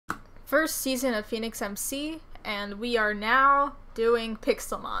first season of PhoenixMC, and we are now doing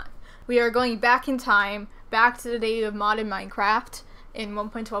Pixelmon. We are going back in time, back to the day of modded Minecraft in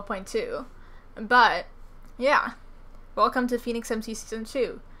 1.12.2. But, yeah, welcome to PhoenixMC Season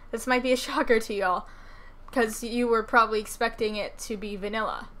 2. This might be a shocker to y'all, because you were probably expecting it to be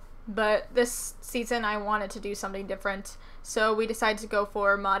vanilla. But this season I wanted to do something different, so we decided to go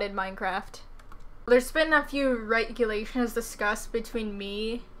for modded Minecraft. There's been a few regulations discussed between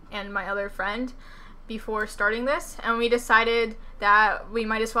me and my other friend before starting this, and we decided that we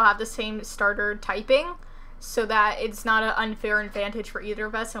might as well have the same starter typing so that it's not an unfair advantage for either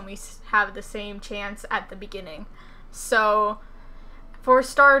of us and we have the same chance at the beginning. So for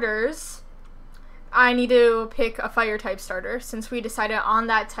starters, I need to pick a fire type starter since we decided on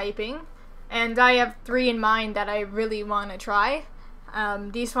that typing, and I have 3 in mind that I really want to try.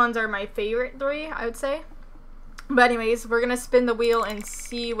 These ones are my favorite 3, I would say. But anyways, we're gonna spin the wheel and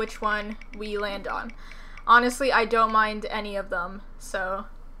see which one we land on. Honestly, I don't mind any of them, so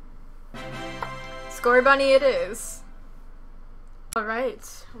Score Bunny it is.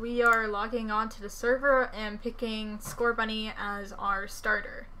 Alright, we are logging on to the server and picking Score Bunny as our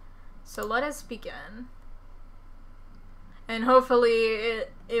starter. So let us begin. And hopefully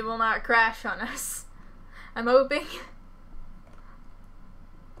it will not crash on us. I'm hoping.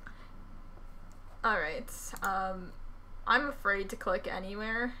 Alright, I'm afraid to click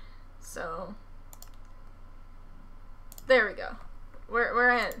anywhere, so there we go.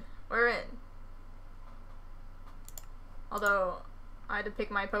 We're in. Although I had to pick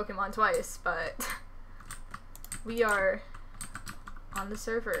my Pokemon twice, but we are on the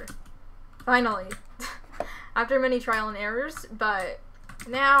server. Finally. After many trial and errors, but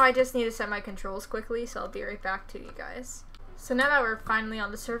now I just need to set my controls quickly, so I'll be right back to you guys. So now that we're finally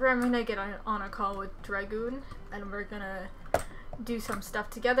on the server, I'm gonna get on a call with Dragoon, and we're gonna do some stuff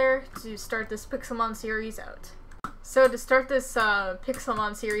together to start this Pixelmon series out. So to start this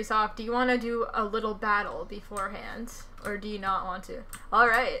Pixelmon series off, do you want to do a little battle beforehand, or do you not want to?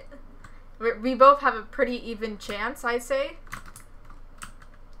 Alright. We both have a pretty even chance, I'd say.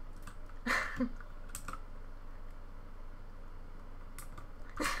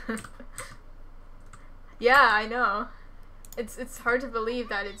 Yeah, I know. It's hard to believe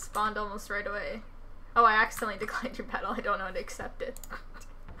that it spawned almost right away. Oh, I accidentally declined your battle. I don't know how to accept it.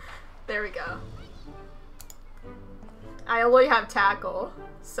 There we go. I only have tackle,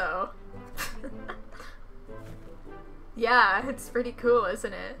 so yeah, it's pretty cool,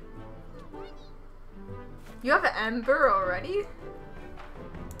 isn't it? You have an Ember already?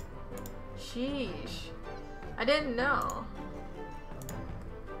 Sheesh. I didn't know.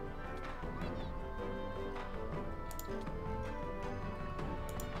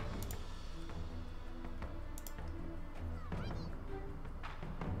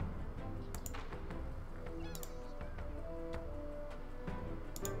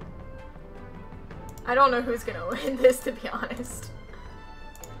 I don't know who's gonna win this, to be honest.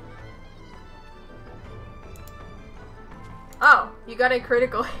 Oh, you got a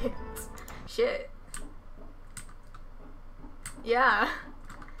critical hit. Shit. Yeah.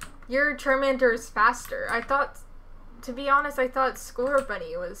 Your Charmander is faster. I thought, to be honest, I thought Score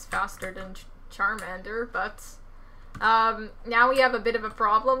Bunny was faster than Charmander, but now we have a bit of a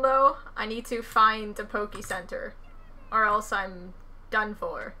problem though. I need to find a Poke Center, or else I'm done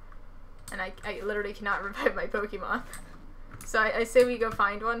for. And I literally cannot revive my Pokemon. So I say we go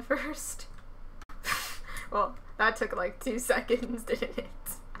find one first. Well, that took like 2 seconds, didn't it?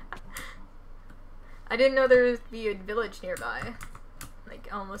 I didn't know there would be a village nearby. Like,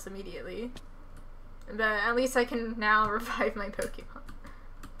 almost immediately. But at least I can now revive my Pokemon.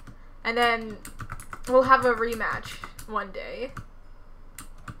 And then we'll have a rematch one day.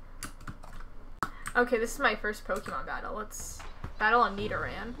 Okay, this is my first Pokemon battle. Let's battle on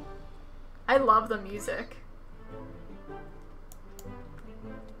Nidoran. I love the music.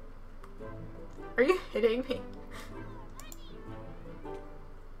 Are you hitting me?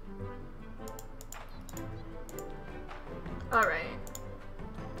 Alright.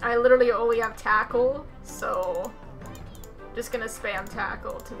 I literally only have tackle, so just gonna spam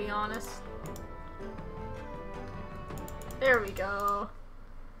tackle, to be honest. There we go.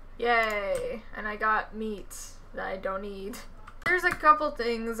 Yay! And I got meat that I don't need. There's a couple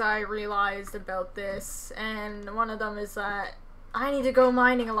things I realized about this, and one of them is that I need to go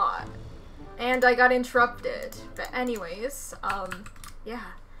mining a lot. And I got interrupted. But anyways, yeah,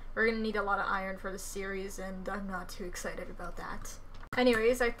 we're gonna need a lot of iron for the series, and I'm not too excited about that.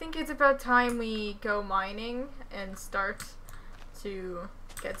 Anyways, I think it's about time we go mining and start to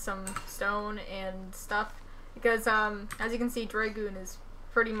get some stone and stuff, because as you can see, Dragoon is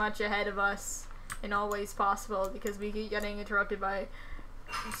pretty much ahead of us in all ways possible because we keep getting interrupted by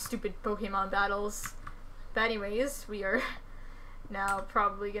stupid Pokemon battles. But anyways, we are now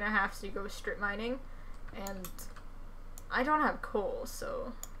probably gonna have to go strip mining, and I don't have coal,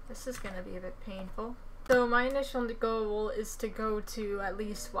 so this is gonna be a bit painful. So my initial goal is to go to at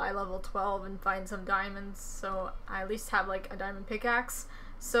least Y level 12 and find some diamonds, so I at least have like a diamond pickaxe.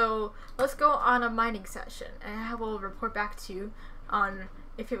 So let's go on a mining session, and I will report back to you on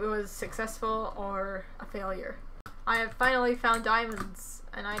if it was successful or a failure. I have finally found diamonds,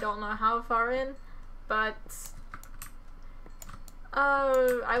 and I don't know how far in, but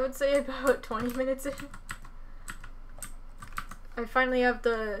I would say about 20 minutes in. I finally have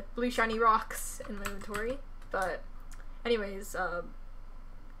the blue shiny rocks in my inventory, but anyways,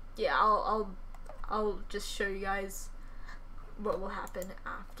 yeah, I'll just show you guys what will happen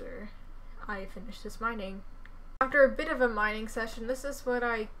after I finish this mining. After a bit of a mining session, this is what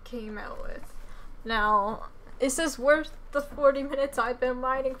I came out with. Now, is this worth the 40 minutes I've been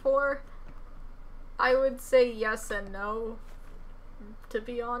mining for? I would say yes and no, to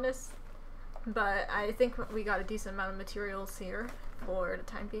be honest. But I think we got a decent amount of materials here for the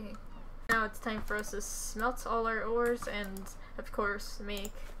time being. Now it's time for us to smelt all our ores and, of course,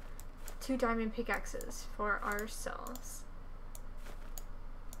 make 2 diamond pickaxes for ourselves.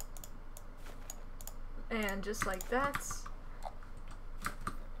 And just like that,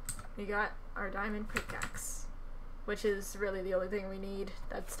 we got our diamond pickaxe, which is really the only thing we need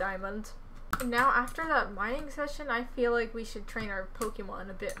that's diamond. Now after that mining session, I feel like we should train our Pokemon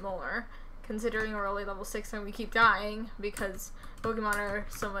a bit more, considering we're only level 6 and we keep dying because Pokemon are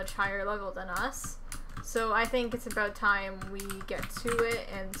so much higher level than us. So I think it's about time we get to it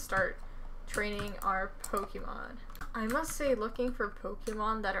and start training our Pokemon. I must say, looking for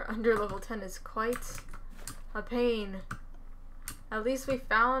Pokemon that are under level 10 is quite a pain. At least we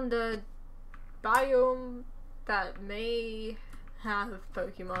found a biome that may have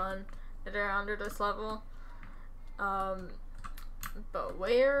Pokemon that are under this level. But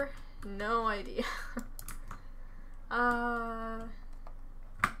where? No idea. Are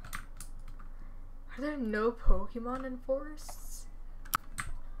there no Pokemon in forests?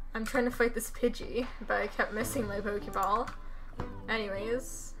 I'm trying to fight this Pidgey, but I kept missing my Pokeball.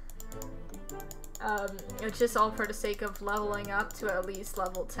 Anyways, it's just all for the sake of leveling up to at least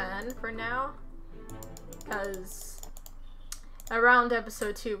level 10 for now, because around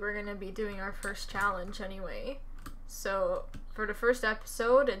episode 2 we're gonna be doing our first challenge anyway. So for the first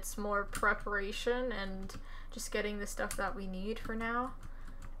episode, it's more preparation and just getting the stuff that we need for now.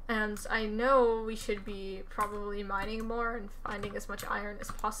 And I know we should be probably mining more and finding as much iron as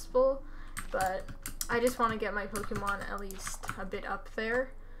possible, but I just want to get my Pokemon at least a bit up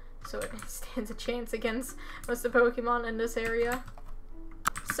there so it stands a chance against most of the Pokemon in this area.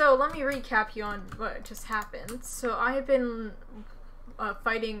 So let me recap you on what just happened. So I have been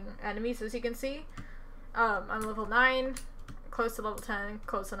fighting enemies, as you can see. I'm level 9, close to level 10,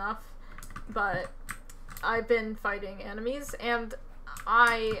 close enough, but I've been fighting enemies, and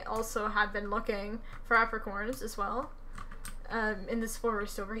I also have been looking for apricorns as well, in this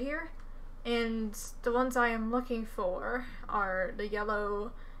forest over here, and the ones I am looking for are the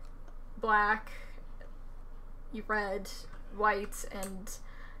yellow, black, red, white, and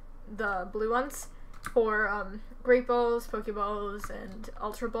the blue ones for Great Balls, Pokeballs, and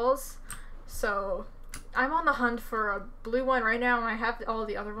Ultra Balls. So I'm on the hunt for a blue one right now, and I have all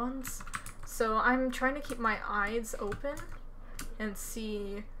the other ones. So I'm trying to keep my eyes open and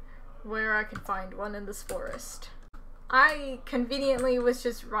see where I can find one in this forest. I conveniently was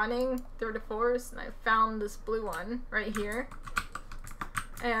just running through the forest and I found this blue one right here.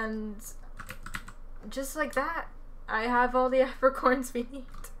 And just like that, I have all the apricorns we need.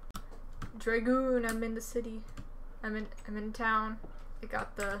 Dragoon, I'm in the city. I'm in town. I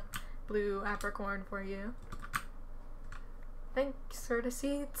got the blue apricorn for you. Thanks for the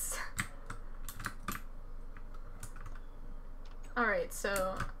seeds. Alright,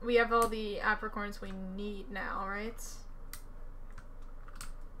 so we have all the apricorns we need now, right?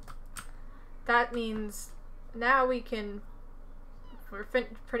 That means now we're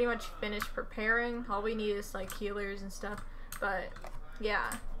pretty much finished preparing. All we need is like healers and stuff, but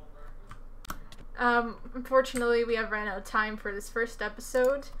yeah. Unfortunately, we have ran out of time for this first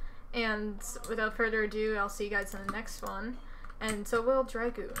episode, and without further ado, I'll see you guys in the next one, and so will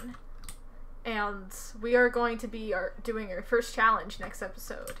Dragoon. And we are going to be doing our first challenge next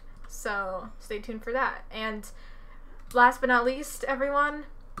episode, so stay tuned for that. And last but not least, everyone,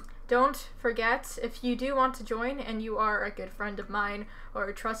 don't forget, if you do want to join and you are a good friend of mine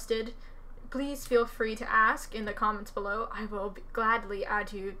or trusted, please feel free to ask in the comments below. I will gladly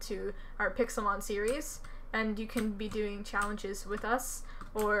add you to our Pixelmon series, and you can be doing challenges with us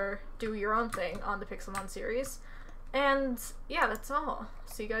or do your own thing on the Pixelmon series. And yeah, that's all.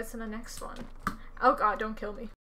 See you guys in the next one. Oh god, don't kill me.